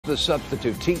The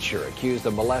substitute teacher accused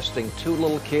of molesting two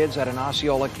little kids at an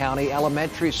Osceola County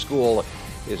elementary school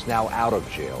is now out of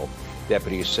jail.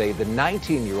 Deputies say the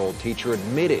 19-year-old teacher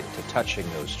admitted to touching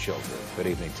those children. Good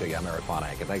evening to you. I'm Eric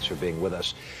Bonank, and thanks for being with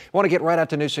us. I want to get right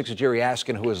out to News 6's Jerry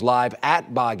Askin, who is live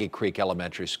at Boggy Creek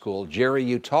Elementary School. Jerry,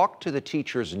 you talked to the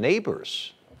teacher's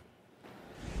neighbors.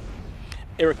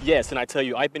 Eric, yes, and I tell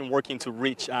you, I've been working to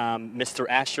reach Mr.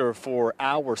 Asher for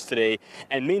hours today,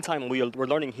 and meantime, we're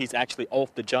learning he's actually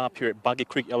off the job here at Boggy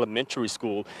Creek Elementary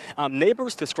School.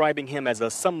 Neighbors describing him as a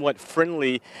somewhat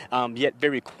friendly, yet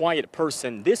very quiet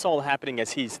person. This all happening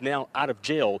as he's now out of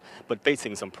jail, but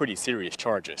facing some pretty serious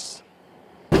charges.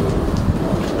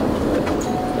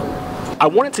 I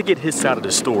wanted to get his side of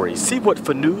the story, see what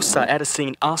Fanusa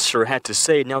Addisine Asher had to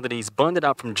say now that he's bonded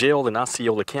out from jail in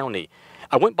Osceola County.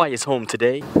 I went by his home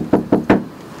today.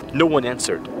 No one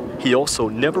answered. He also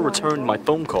never returned my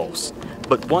phone calls.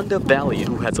 But Wanda Valley,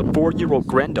 who has a 4-year-old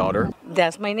granddaughter,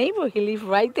 that's my neighbor, he lives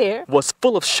right there, was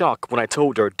full of shock when I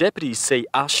told her deputies say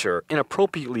Asher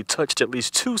inappropriately touched at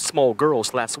least 2 small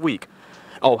girls last week.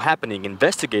 All happening,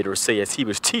 investigators say, as he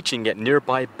was teaching at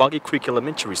nearby Boggy Creek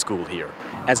Elementary School here.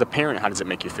 As a parent, how does it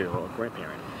make you feel, a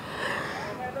grandparent?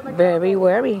 Very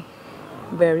wary,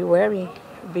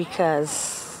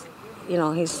 because you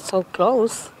know, he's so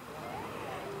close,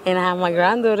 and I have my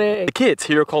granddaughter. The kids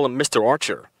here call him Mr.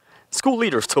 Archer. School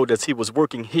leaders told us he was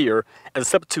working here as a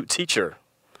substitute teacher.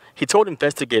 He told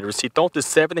investigators he thought the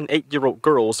 7- and 8-year-old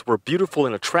girls were beautiful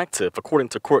and attractive, according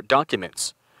to court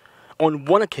documents. On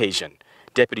one occasion,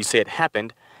 deputies say it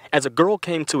happened as a girl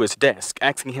came to his desk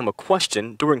asking him a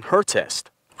question during her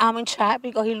test. I'm in shock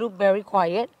because he looked very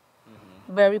quiet,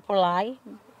 very polite,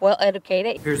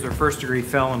 well-educated. Here's their first-degree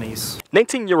felonies.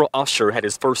 19-year-old Asher had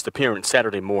his first appearance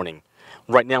Saturday morning.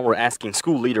 Right now, we're asking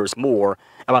school leaders more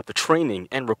about the training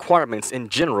and requirements in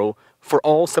general for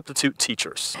all substitute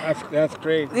teachers. That's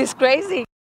great. It's crazy.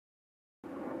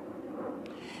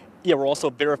 Yeah, we're also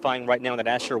verifying right now that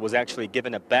Asher was actually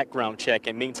given a background check.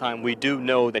 And meantime, we do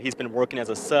know that he's been working as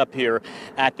a sub here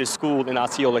at the school in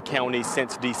Osceola County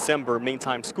since December.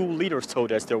 Meantime, school leaders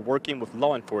told us they're working with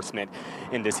law enforcement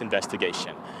in this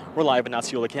investigation. We're live in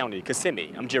Osceola County.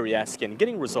 Kissimmee, I'm Jerry Askin,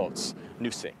 getting results,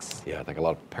 News 6. Yeah, I think a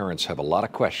lot of parents have a lot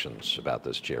of questions about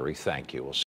this, Jerry. Thank you. We'll see